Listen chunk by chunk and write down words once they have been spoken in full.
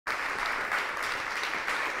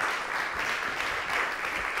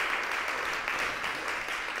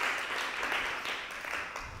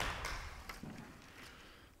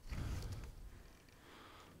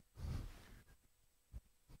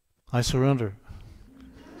I surrender.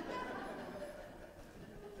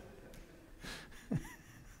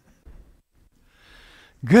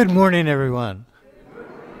 Good morning, everyone. Good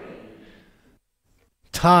morning.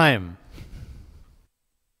 Time.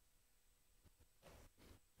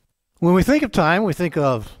 When we think of time, we think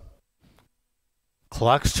of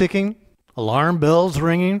clocks ticking, alarm bells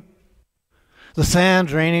ringing, the sand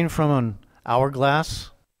draining from an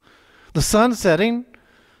hourglass, the sun setting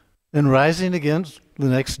and rising again the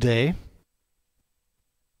next day.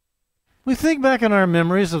 We think back in our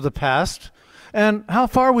memories of the past and how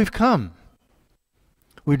far we've come.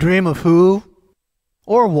 We dream of who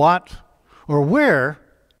or what or where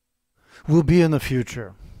we'll be in the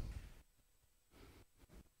future.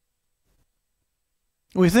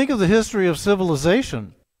 We think of the history of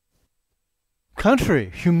civilization,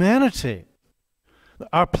 country, humanity,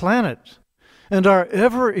 our planet, and our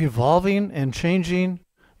ever-evolving and changing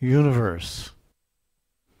universe.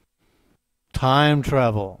 Time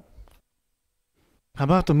travel. How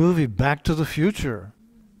about the movie Back to the Future?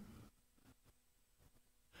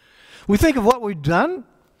 We think of what we've done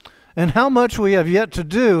and how much we have yet to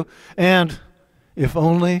do, and if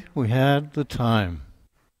only we had the time.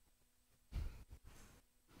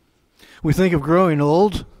 We think of growing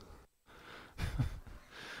old.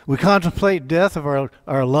 We contemplate death of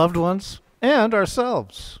our loved ones and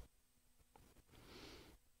ourselves.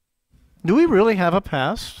 Do we really have a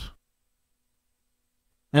past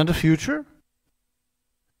and a future?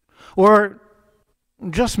 Or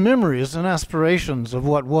just memories and aspirations of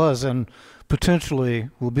what was and potentially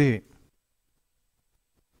will be?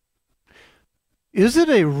 Is it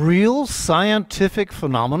a real scientific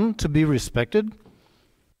phenomenon to be respected?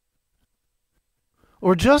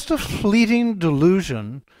 Or just a fleeting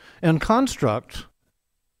delusion and construct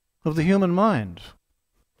of the human mind?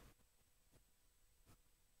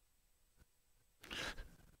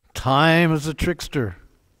 Time is a trickster,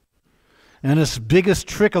 and its biggest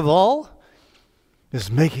trick of all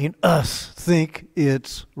is making us think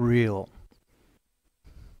it's real.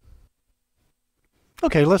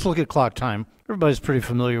 Okay, let's look at clock time. Everybody's pretty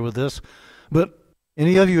familiar with this, but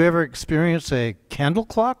any of you ever experienced a candle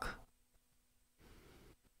clock?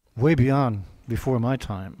 Way before my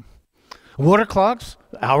time. Water clocks,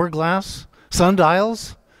 hourglass,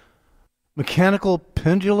 sundials, mechanical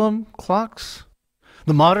pendulum clocks,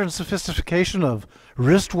 the modern sophistication of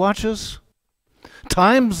wristwatches,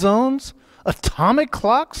 time zones, atomic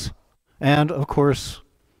clocks, and, of course,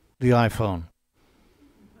 the iPhone.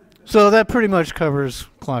 So that pretty much covers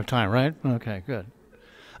clock time, right? Okay, good.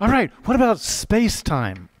 All right, what about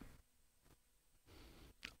space-time?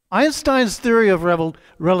 Einstein's theory of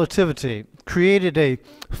relativity created a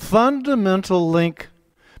fundamental link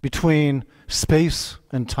between space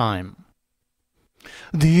and time.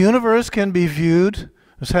 The universe can be viewed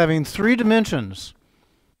as having three dimensions: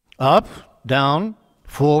 up, down,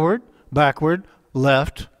 forward, backward,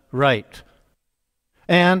 left, right,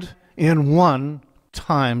 and in one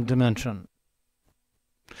time dimension.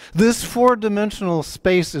 This four-dimensional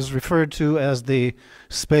space is referred to as the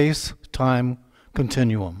space-time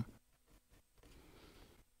continuum.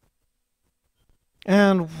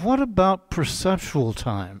 And what about perceptual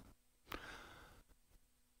time?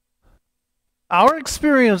 Our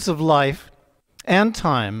experience of life and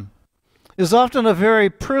time is often a very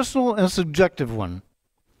personal and subjective one.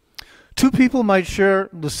 Two people might share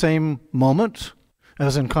the same moment,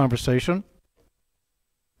 as in conversation,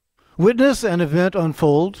 witness an event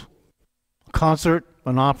unfold, a concert,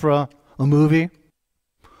 an opera, a movie,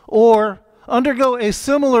 or undergo a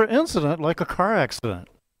similar incident like a car accident,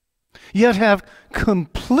 yet have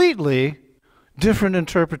completely different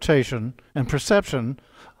interpretation and perception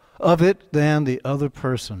of it than the other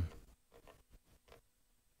person.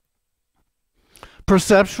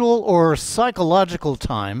 Perceptual or psychological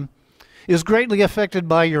time is greatly affected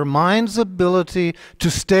by your mind's ability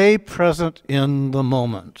to stay present in the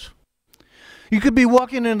moment. You could be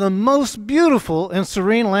walking in the most beautiful and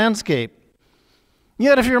serene landscape,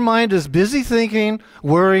 yet if your mind is busy thinking,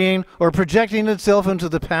 worrying, or projecting itself into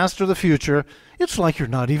the past or the future, it's like you're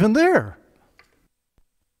not even there.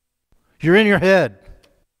 You're in your head.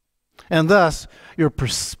 And thus, your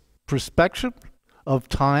perspective of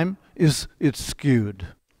time it's skewed.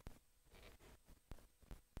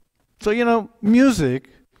 So, music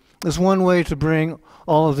is one way to bring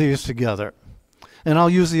all of these together. And I'll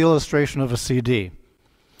use the illustration of a CD.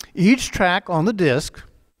 Each track on the disc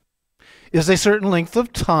is a certain length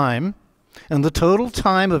of time, and the total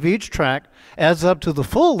time of each track adds up to the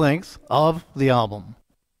full length of the album.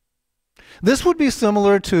 This would be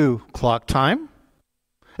similar to clock time,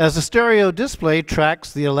 as the stereo display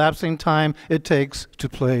tracks the elapsing time it takes to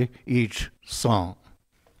play each song.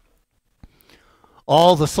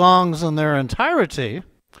 All the songs in their entirety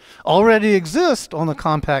already exist on the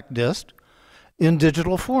compact disc in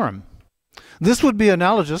digital form. This would be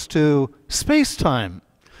analogous to space-time,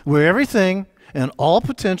 where everything and all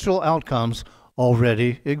potential outcomes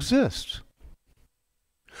already exist.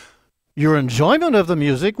 Your enjoyment of the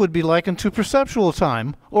music would be likened to perceptual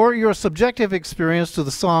time, or your subjective experience to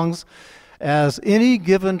the songs as any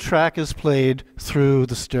given track is played through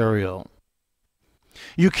the stereo.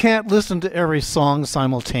 You can't listen to every song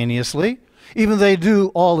simultaneously, even they do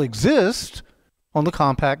all exist on the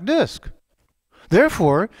compact disc.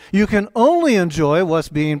 Therefore, you can only enjoy what's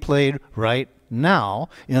being played right now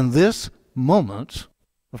in this moment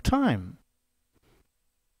of time.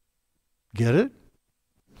 Get it?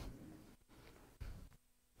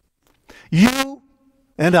 You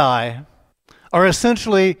and I are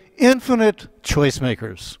essentially infinite choice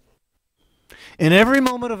makers. In every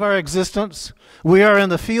moment of our existence, we are in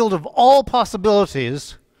the field of all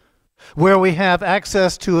possibilities where we have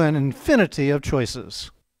access to an infinity of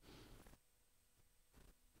choices.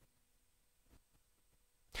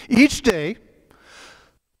 Each day,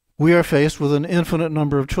 we are faced with an infinite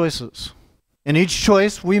number of choices. And each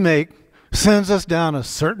choice we make sends us down a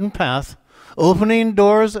certain path, opening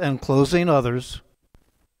doors and closing others,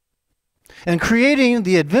 and creating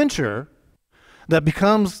the adventure that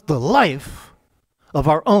becomes the life of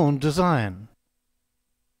our own design.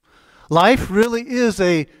 Life really is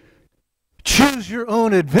a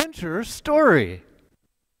choose-your-own-adventure story.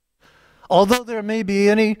 Although there may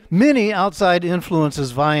be many outside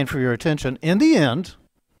influences vying for your attention, in the end,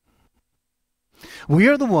 we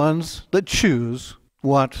are the ones that choose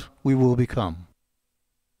what we will become.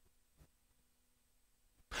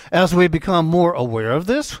 As we become more aware of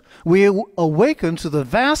this, we awaken to the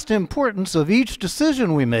vast importance of each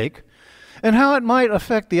decision we make and how it might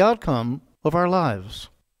affect the outcome of our lives.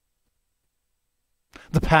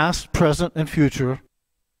 The past, present, and future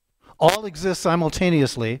all exist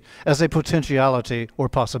simultaneously as a potentiality or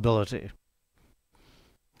possibility.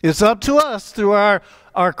 It's up to us through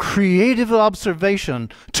our creative observation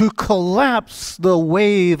to collapse the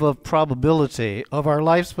wave of probability of our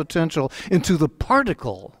life's potential into the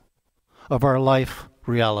particle of our life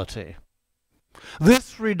reality.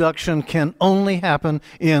 This reduction can only happen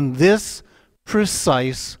in this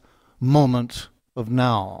precise moment of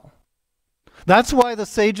now. That's why the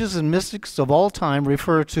sages and mystics of all time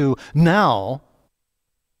refer to now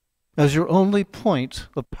as your only point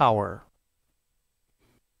of power.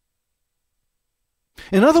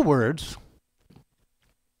 In other words,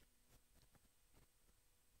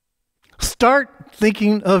 start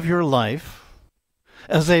thinking of your life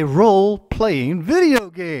as a role-playing video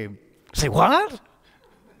game. Say, what?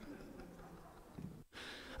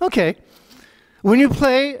 Okay. When you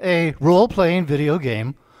play a role-playing video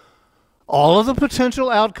game, all of the potential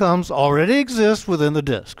outcomes already exist within the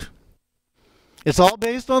disc. It's all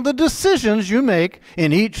based on the decisions you make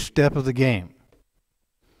in each step of the game.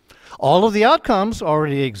 All of the outcomes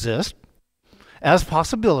already exist as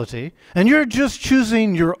possibility, and you're just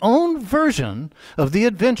choosing your own version of the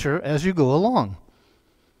adventure as you go along.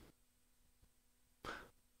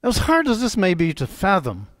 As hard as this may be to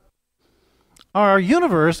fathom, our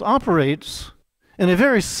universe operates in a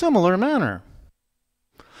very similar manner.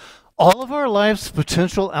 All of our life's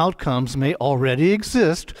potential outcomes may already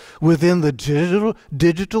exist within the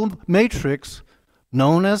digital matrix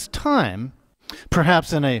known as time,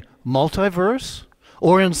 perhaps in a multiverse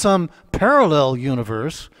or in some parallel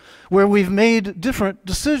universe where we've made different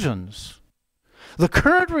decisions. The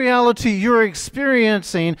current reality you're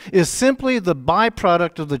experiencing is simply the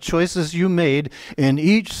byproduct of the choices you made in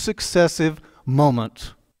each successive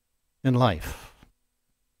moment in life.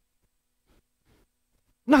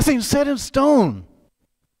 Nothing's set in stone.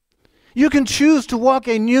 You can choose to walk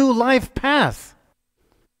a new life path.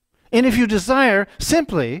 And if you desire,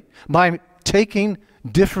 simply by taking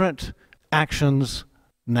different actions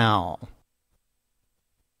now.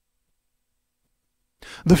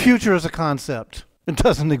 The future is a concept. It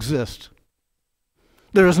doesn't exist.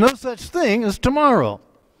 There is no such thing as tomorrow.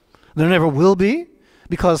 There never will be,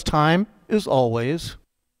 because time is always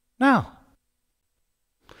now.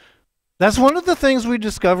 That's one of the things we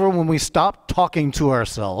discover when we stop talking to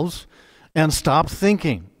ourselves and stop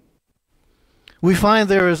thinking. We find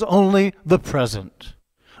there is only the present,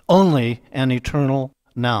 only an eternal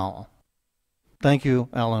now. Thank you,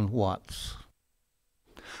 Alan Watts.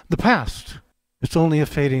 The past, it's only a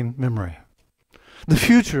fading memory. The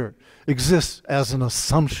future exists as an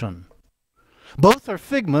assumption. Both are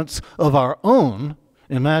figments of our own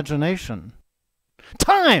imagination.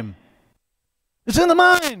 Time! It's in the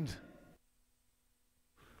mind.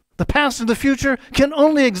 The past and the future can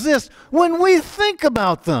only exist when we think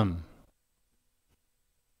about them.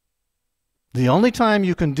 The only time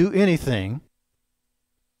you can do anything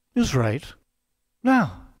is right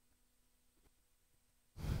now.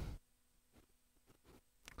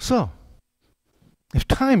 So, if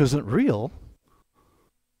time isn't real,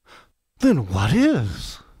 then what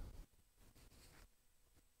is?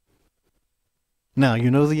 Now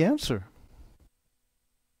you know the answer.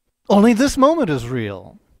 Only this moment is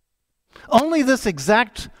real. Only this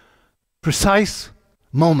exact, precise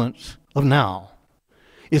moment of now.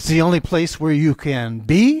 It's the only place where you can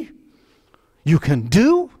be, you can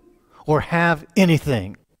do, or have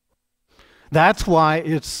anything. That's why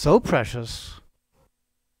it's so precious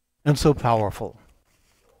and so powerful.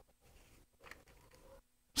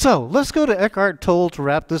 So let's go to Eckhart Tolle to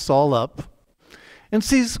wrap this all up and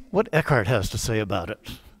see what Eckhart has to say about it.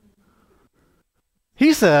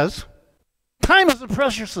 He says, time isn't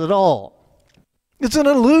precious at all. It's an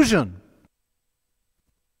illusion.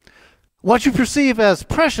 What you perceive as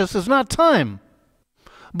precious is not time,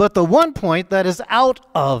 but the one point that is out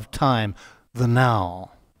of time, the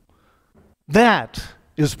now. That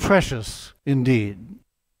is precious indeed.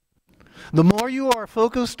 The more you are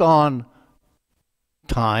focused on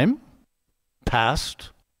time,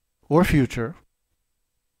 past or future,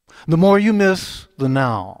 the more you miss the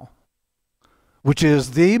now, which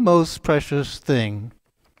is the most precious thing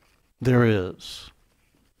there is.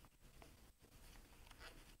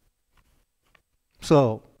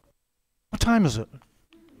 So, what time is it?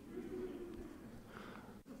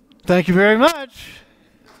 Thank you very much.